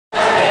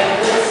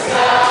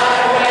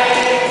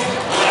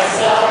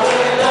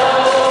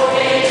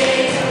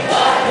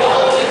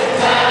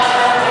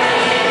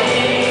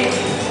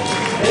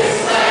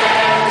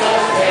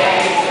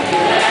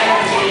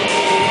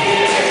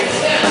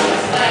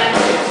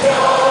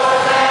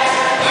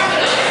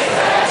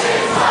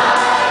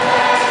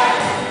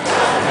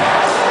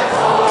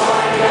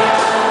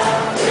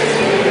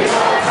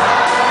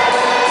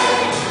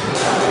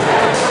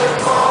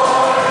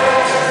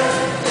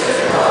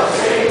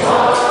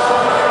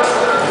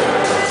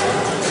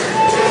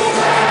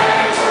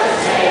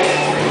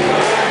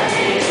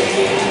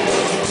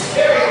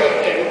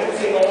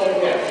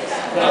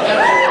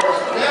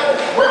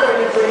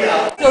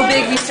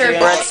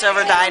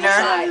Silver Diner.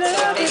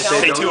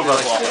 Say two of our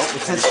vlog.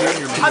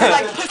 I was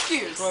like,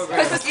 Puskews.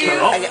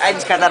 I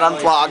just got that on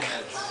vlog.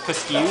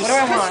 Puskews?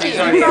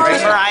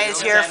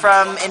 Mariah's here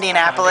from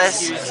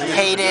Indianapolis.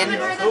 Hayden.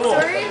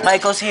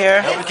 Michael's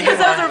here.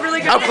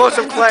 Up close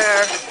with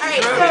Claire.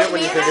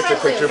 When you think it's a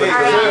picture, but it's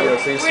a video,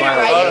 so you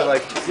smile.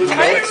 Like,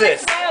 What's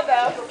this?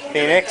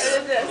 Phoenix?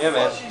 Yeah,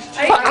 man.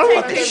 I don't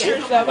want this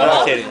shit.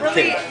 I'm kidding.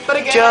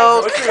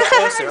 Joke.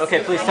 Okay,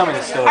 please tell me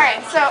the story.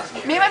 Alright, so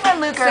me and my friend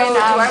Luke are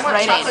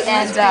writing,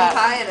 and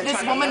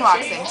this woman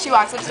walks in. She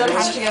walks up to the counter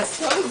and she goes,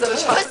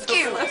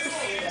 Puskews!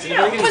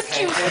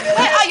 Puskews!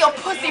 What are your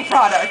pussy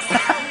products?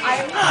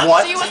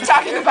 What? She was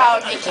talking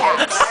about a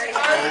cat.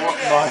 Oh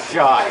my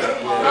god.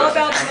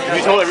 Have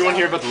you told everyone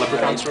here about the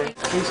leprechaun story?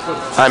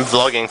 I'm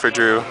vlogging for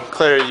Drew.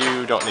 Claire,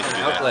 you don't need to do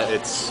that.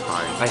 It's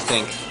fine. I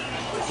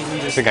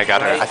think I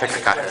got her. I think I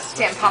got her.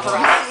 Damn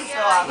paparazzi.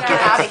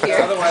 Get out of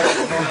here.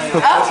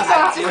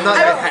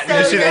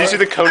 Did you see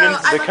the Conan?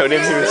 The Conan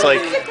who was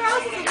like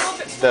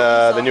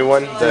the new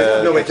one,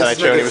 the Tonight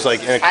Show, and he was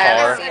like in a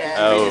car.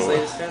 Oh.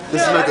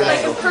 this is my good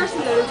angle.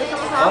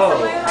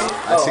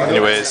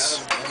 Anyways,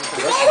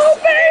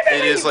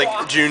 it is like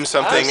June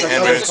something,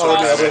 and this is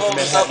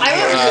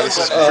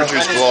for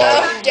Drew's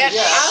vlog.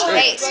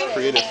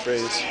 Creative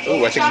phrase.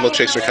 Oh, I think the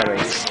milkshakes are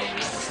coming.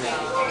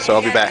 So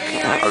I'll be back.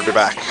 I'll be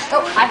back.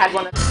 Oh, I had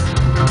one.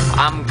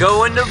 I'm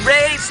going to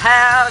Ray's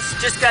house.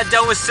 Just got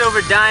done with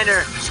Silver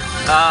Diner.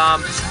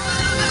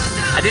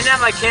 I didn't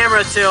have my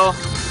camera till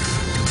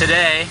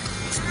today.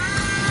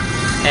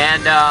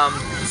 And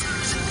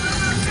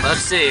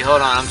let's see.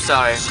 Hold on. I'm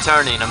sorry.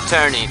 I'm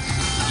turning.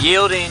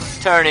 Yielding,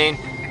 turning.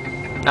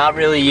 Not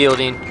really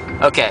yielding.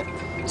 Okay.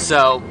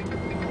 So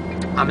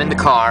I'm in the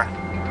car.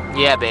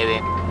 Yeah,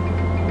 baby.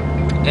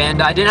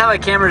 And I didn't have my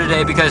camera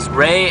today because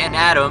Ray and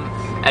Adam,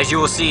 as you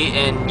will see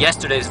in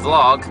yesterday's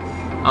vlog,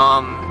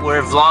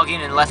 were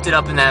vlogging and left it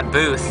up in that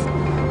booth,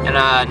 and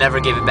never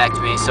gave it back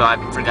to me, so I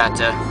forgot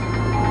to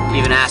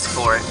even ask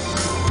for it.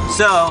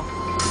 So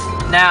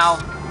now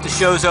the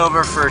show's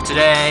over for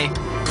today.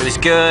 It was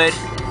good.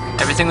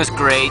 Everything was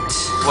great.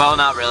 Well,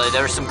 not really.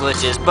 There were some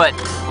glitches, but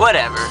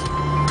whatever.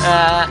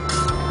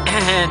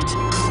 And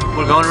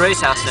we're going to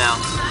Ray's house now,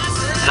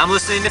 and I'm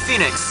listening to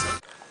Phoenix.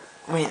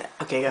 Wait,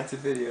 okay, go. It's a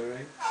video,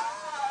 right?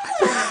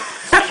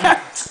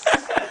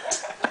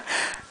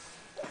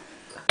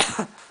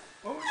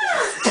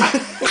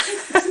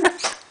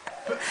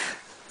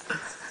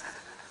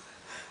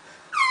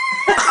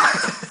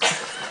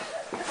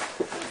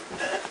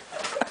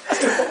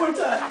 One more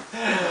time.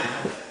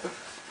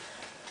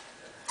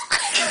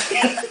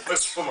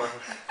 Let's one more.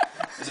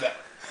 It's about.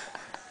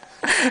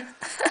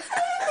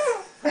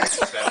 It's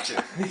about too.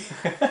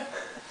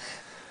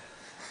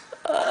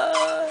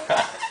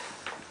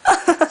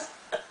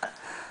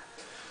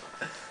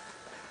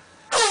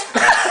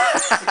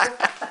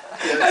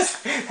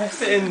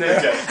 That's in there.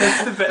 Okay.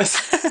 That's the best.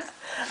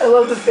 I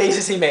love the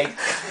faces he makes.